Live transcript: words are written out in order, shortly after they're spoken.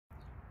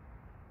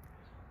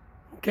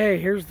Okay,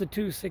 here's the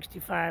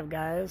 265,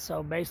 guys.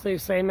 So basically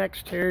same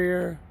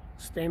exterior,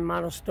 same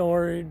amount of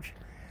storage,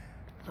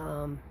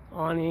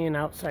 awning and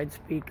outside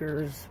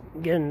speakers.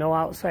 Again, no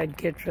outside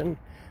kitchen.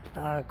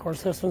 Of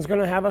course, this one's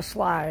going to have a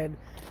slide,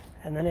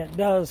 and then it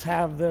does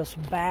have this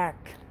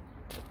back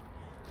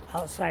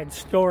outside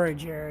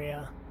storage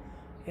area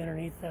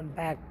underneath them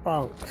back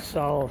bunks.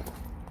 So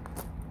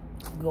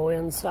go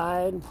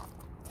inside.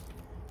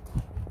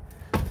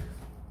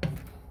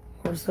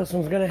 Of course, this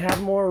one's going to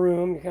have more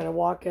room. You kind of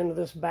walk into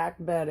this back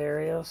bed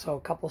area, so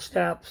a couple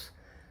steps,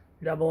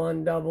 double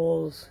on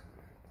doubles,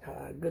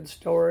 good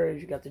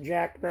storage. You got the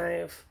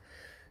jackknife,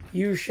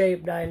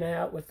 U-shaped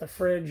dinette with the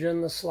fridge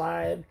and the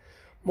slide.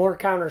 More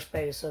counter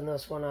space in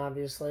this one,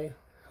 obviously.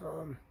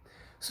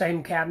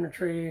 Same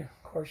cabinetry,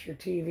 of course, your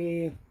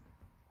TV.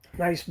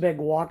 Nice big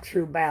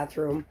walk-through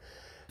bathroom.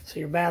 So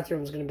your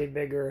bathroom's going to be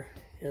bigger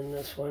in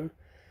this one.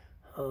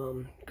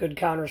 Good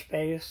counter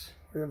space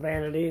for your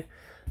vanity.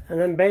 And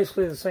then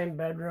basically the same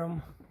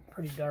bedroom.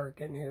 Pretty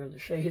dark in here. The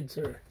shades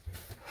are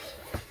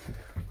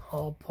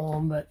all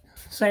palm, but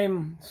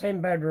same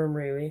bedroom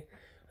really.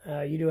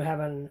 You do have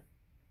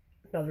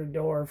another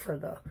door for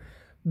the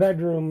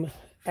bedroom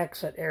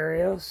exit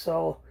area.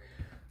 So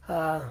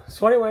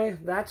anyway,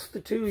 that's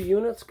the 2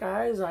 units,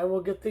 guys. I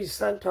will get these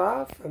sent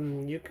off,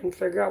 and you can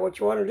figure out what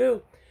you want to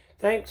do.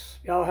 Thanks.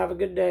 Y'all have a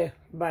good day.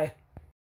 Bye.